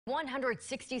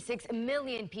166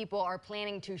 million people are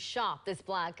planning to shop this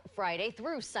Black Friday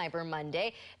through Cyber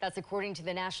Monday. That's according to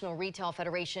the National Retail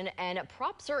Federation and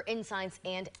Propser Insights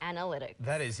and Analytics.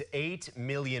 That is 8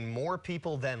 million more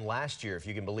people than last year, if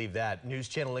you can believe that. News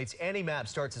Channel 8's Annie Mapp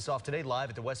starts us off today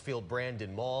live at the Westfield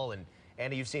Brandon Mall. And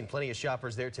Annie, you've seen plenty of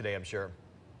shoppers there today, I'm sure.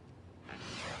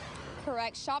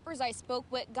 Correct. Shoppers I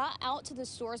spoke with got out to the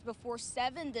stores before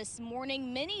 7 this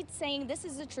morning, many saying this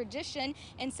is a tradition,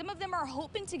 and some of them are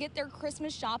hoping to get their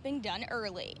Christmas shopping done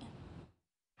early.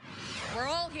 We're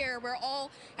all here. We're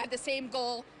all at the same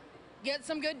goal. Get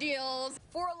some good deals.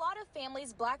 For a lot of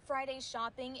families, Black Friday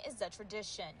shopping is a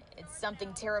tradition. It's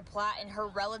something Tara Platt and her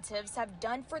relatives have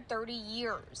done for 30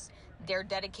 years. Their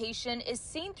dedication is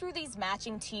seen through these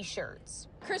matching T-shirts.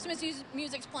 Christmas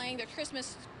music's playing, there's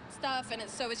Christmas stuff, and it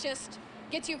just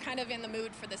gets you kind of in the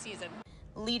mood for the season.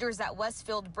 Leaders at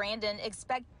Westfield Brandon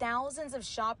expect thousands of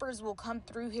shoppers will come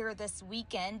through here this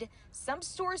weekend. Some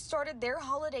stores started their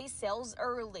holiday sales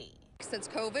early. Since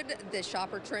COVID, the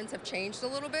shopper trends have changed a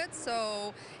little bit,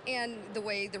 and the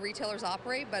way the retailers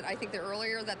operate, but I think the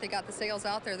earlier that they got the sales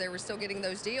out there, they were still getting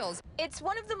those deals. It's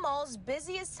one of the mall's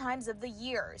busiest times of the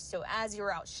year, so as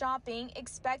you're out shopping,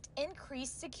 expect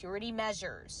increased security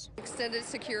measures. Extended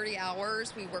security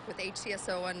hours. We work with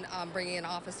HCSO and bringing in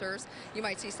officers. You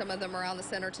might see some of them around the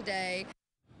center today.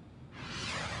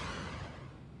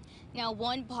 Now,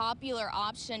 one popular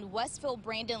option Westfield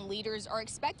Brandon leaders are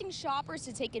expecting shoppers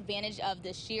to take advantage of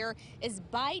this year is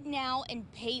buy now and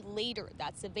pay later.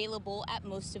 That's available at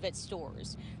most of its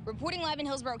stores. Reporting live in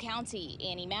Hillsborough County,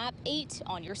 Annie Mapp, 8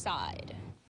 on your side.